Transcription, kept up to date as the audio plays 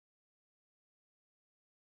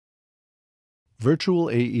Virtual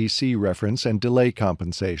AEC reference and delay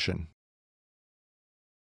compensation.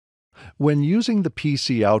 When using the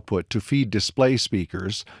PC output to feed display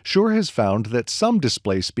speakers, Shure has found that some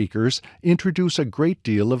display speakers introduce a great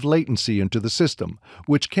deal of latency into the system,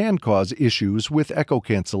 which can cause issues with echo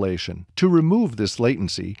cancellation. To remove this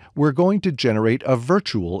latency, we're going to generate a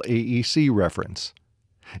virtual AEC reference.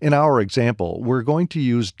 In our example, we're going to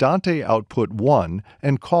use Dante output 1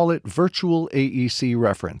 and call it Virtual AEC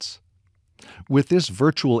Reference. With this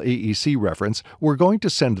virtual AEC reference, we're going to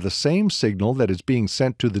send the same signal that is being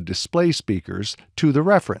sent to the display speakers to the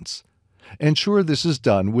reference. Ensure this is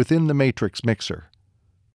done within the matrix mixer.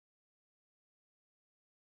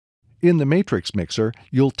 In the matrix mixer,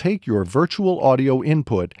 you'll take your virtual audio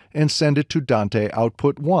input and send it to Dante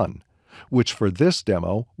output 1, which for this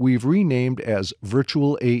demo we've renamed as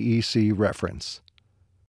Virtual AEC Reference.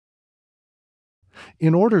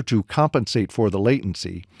 In order to compensate for the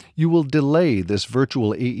latency, you will delay this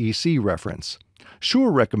virtual AEC reference.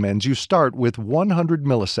 Shure recommends you start with 100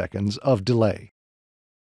 milliseconds of delay.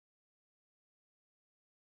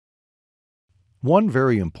 One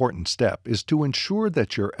very important step is to ensure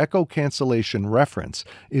that your echo cancellation reference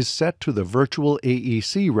is set to the virtual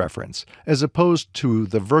AEC reference as opposed to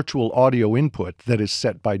the virtual audio input that is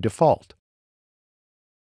set by default.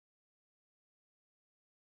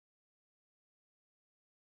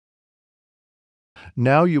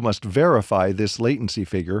 Now you must verify this latency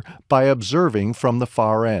figure by observing from the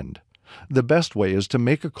far end. The best way is to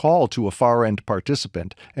make a call to a far-end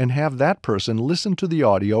participant and have that person listen to the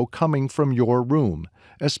audio coming from your room,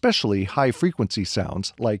 especially high-frequency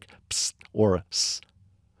sounds like psst or s,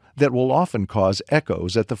 that will often cause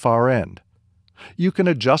echoes at the far end. You can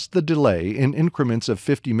adjust the delay in increments of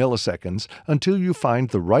 50 milliseconds until you find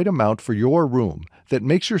the right amount for your room that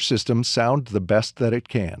makes your system sound the best that it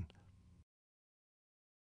can.